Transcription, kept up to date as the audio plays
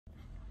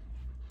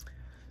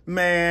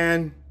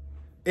Man,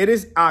 it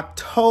is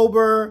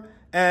October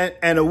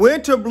and the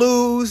winter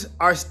blues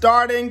are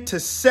starting to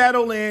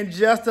settle in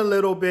just a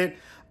little bit.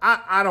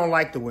 I don't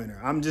like the winter.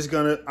 I'm just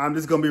gonna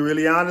be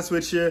really honest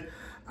with you.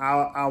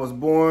 I was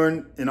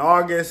born in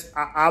August.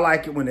 I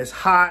like it when it's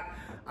hot.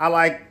 I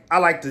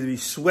like to be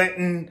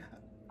sweating.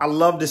 I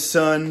love the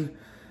sun.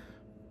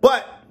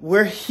 But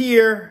we're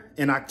here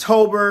in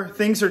October.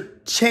 Things are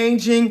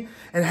changing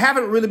and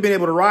haven't really been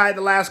able to ride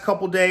the last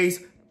couple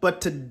days. But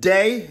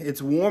today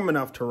it's warm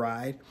enough to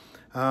ride.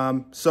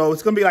 So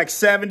it's going to be like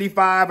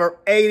 75 or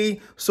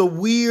 80. So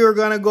we are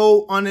going to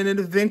go on an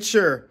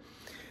adventure.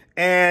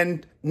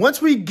 And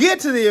once we get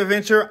to the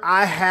adventure,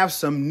 I have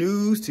some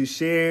news to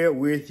share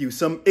with you,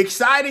 some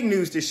exciting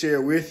news to share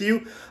with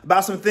you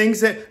about some things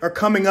that are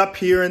coming up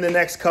here in the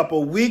next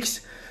couple of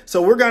weeks.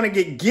 So we're going to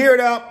get geared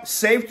up,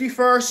 safety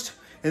first.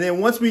 And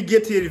then once we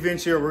get to the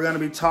adventure, we're going to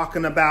be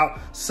talking about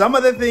some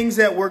of the things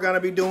that we're going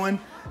to be doing.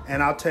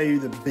 And I'll tell you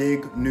the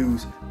big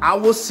news. I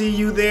will see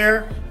you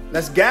there.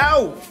 Let's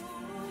go.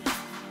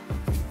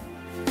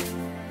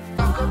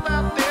 Talk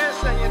about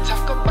this and you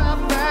talk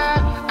about that.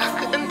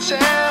 I couldn't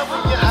tell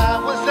when your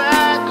heart was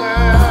that,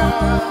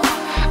 girl.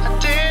 I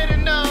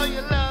didn't know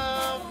you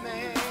loved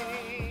me.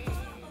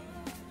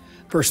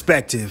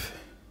 Perspective.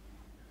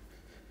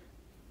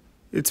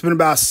 It's been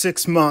about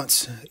 6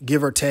 months,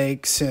 give or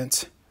take,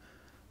 since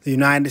the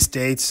United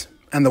States,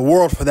 and the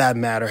world for that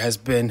matter, has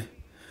been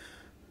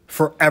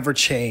forever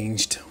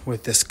changed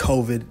with this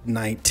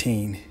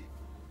COVID-19.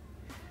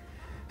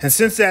 And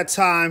since that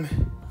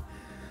time,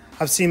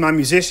 I've seen my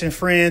musician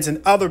friends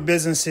and other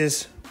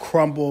businesses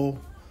crumble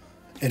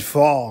and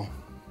fall.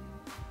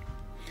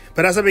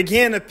 But as I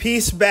began to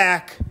piece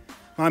back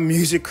my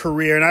music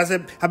career,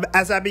 and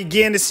as I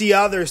began to see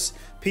others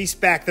piece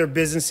back their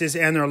businesses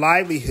and their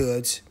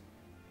livelihoods,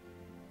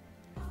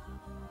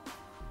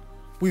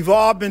 we've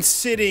all been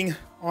sitting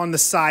on the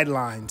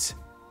sidelines,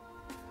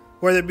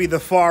 whether it be the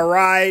far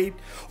right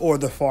or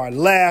the far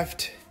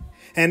left,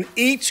 and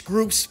each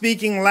group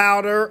speaking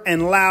louder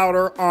and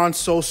louder on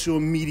social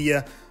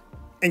media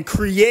and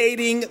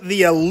creating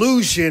the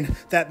illusion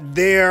that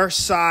their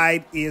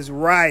side is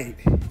right.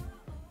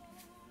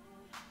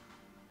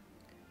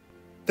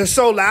 They're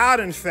so loud,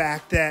 in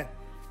fact, that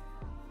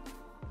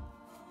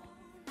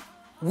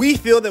we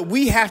feel that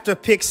we have to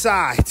pick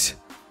sides.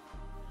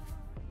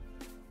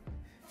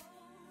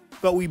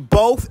 But we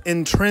both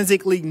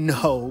intrinsically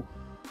know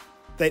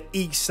that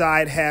each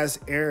side has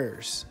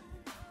errors.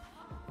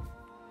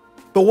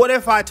 But what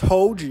if I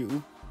told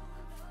you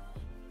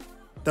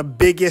the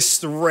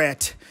biggest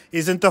threat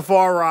isn't the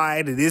far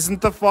right, it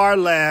isn't the far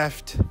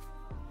left,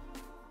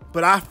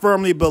 but I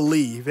firmly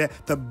believe that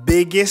the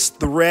biggest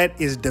threat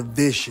is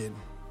division.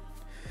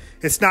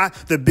 It's not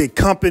the big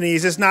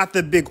companies, it's not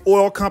the big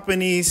oil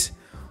companies,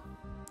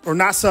 or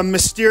not some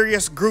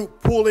mysterious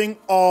group pulling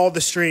all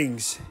the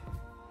strings.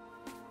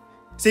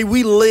 See,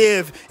 we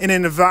live in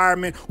an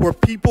environment where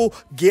people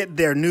get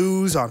their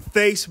news on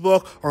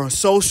Facebook or on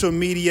social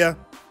media.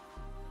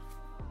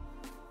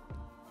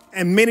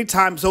 And many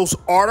times those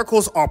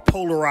articles are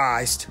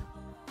polarized.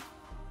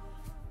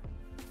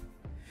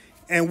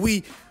 And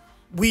we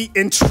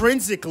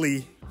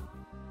intrinsically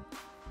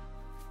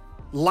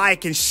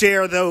like and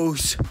share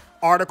those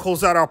articles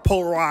that are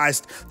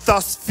polarized,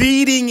 thus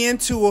feeding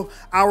into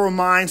our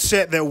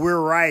mindset that we're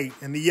right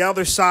and the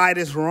other side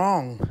is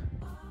wrong.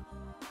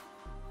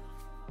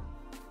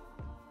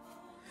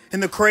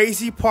 And the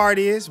crazy part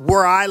is,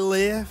 where I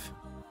live,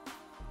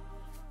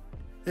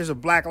 there's a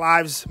Black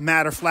Lives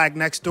Matter flag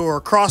next door.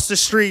 Across the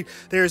street,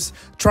 there's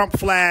Trump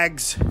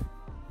flags.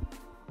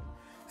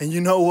 And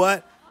you know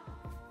what?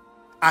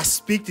 I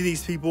speak to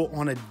these people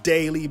on a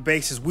daily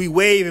basis. We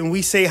wave and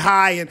we say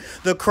hi. And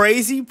the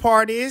crazy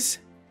part is,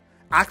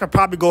 I could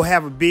probably go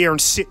have a beer and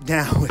sit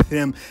down with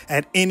them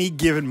at any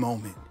given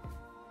moment.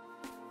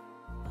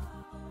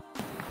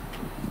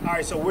 All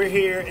right, so we're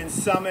here in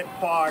Summit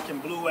Park in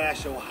Blue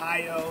Ash,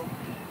 Ohio,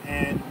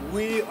 and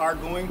we are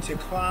going to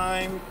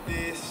climb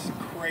this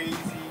crazy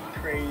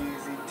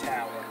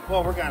tower.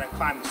 Well, we're going to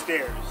climb the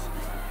stairs.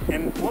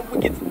 And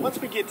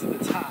once we get to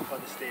the top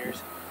of the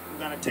stairs, I'm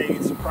going to tell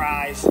you a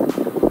surprise in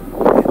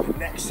the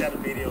next set of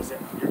videos that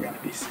you're going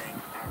to be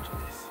seeing after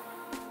this.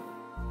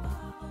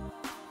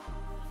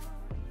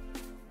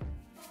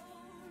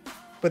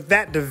 But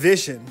that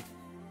division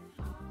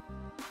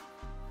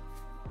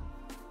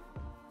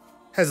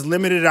has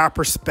limited our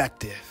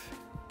perspective.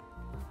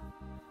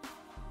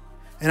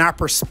 And our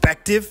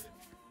perspective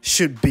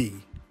should be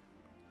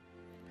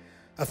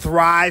a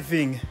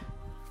thriving,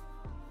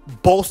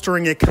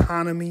 bolstering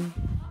economy,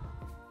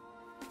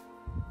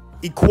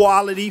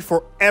 equality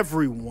for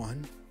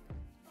everyone,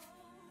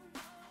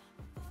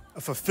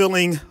 a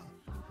fulfilling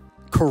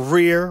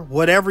career,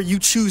 whatever you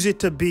choose it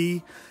to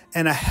be,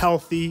 and a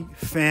healthy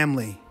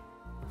family.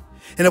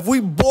 And if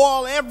we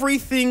boil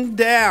everything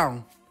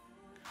down,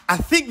 I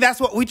think that's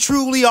what we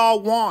truly all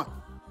want.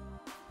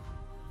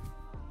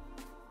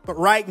 But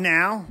right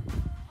now,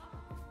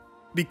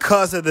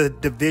 because of the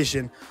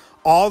division,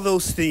 all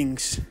those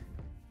things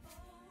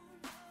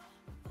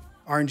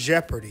are in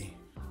jeopardy.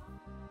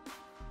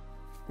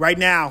 Right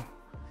now,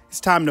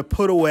 it's time to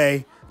put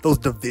away those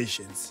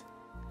divisions.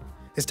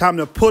 It's time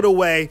to put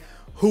away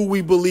who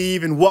we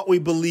believe and what we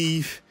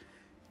believe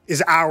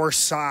is our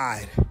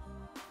side.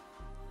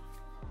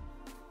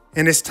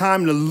 And it's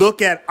time to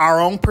look at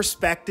our own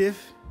perspective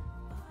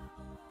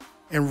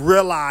and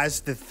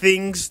realize the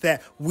things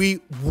that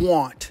we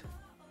want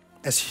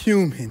as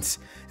humans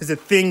is the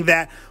thing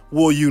that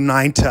will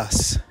unite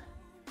us.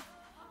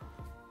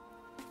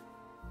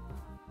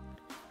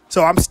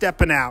 So I'm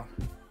stepping out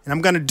and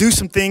I'm going to do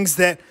some things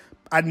that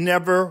I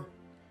never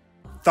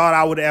thought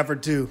I would ever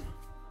do.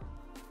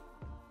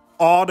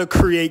 All to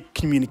create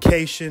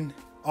communication,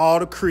 all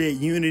to create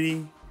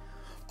unity,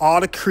 all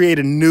to create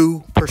a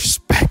new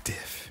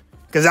perspective.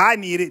 Because I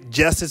need it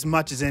just as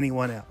much as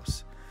anyone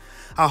else.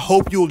 I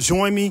hope you'll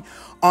join me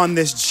on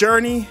this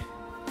journey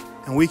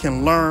and we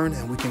can learn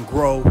and we can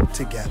grow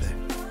together.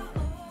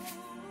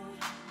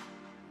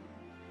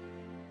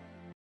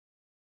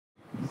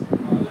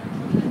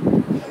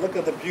 Look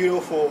at the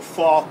beautiful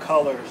fall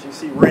colors. You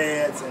see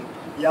reds and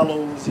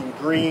yellows and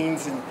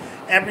greens and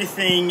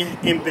everything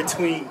in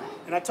between.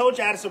 And I told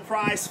you I had a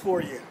surprise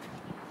for you.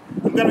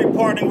 I'm going to be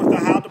partnering with the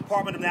Ohio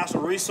Department of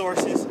Natural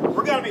Resources.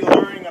 We're going to be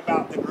learning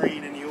about the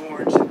green and the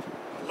orange, and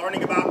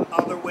learning about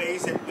other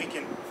ways that we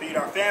can feed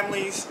our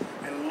families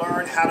and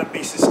learn how to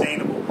be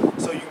sustainable.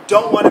 So you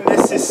don't want to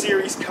miss this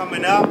series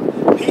coming up.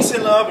 Peace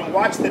and love, and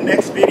watch the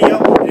next video.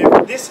 And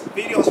if this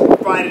video has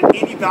provided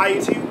any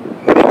value to you,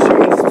 make sure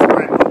you hit the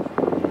subscribe button.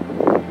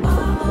 Oh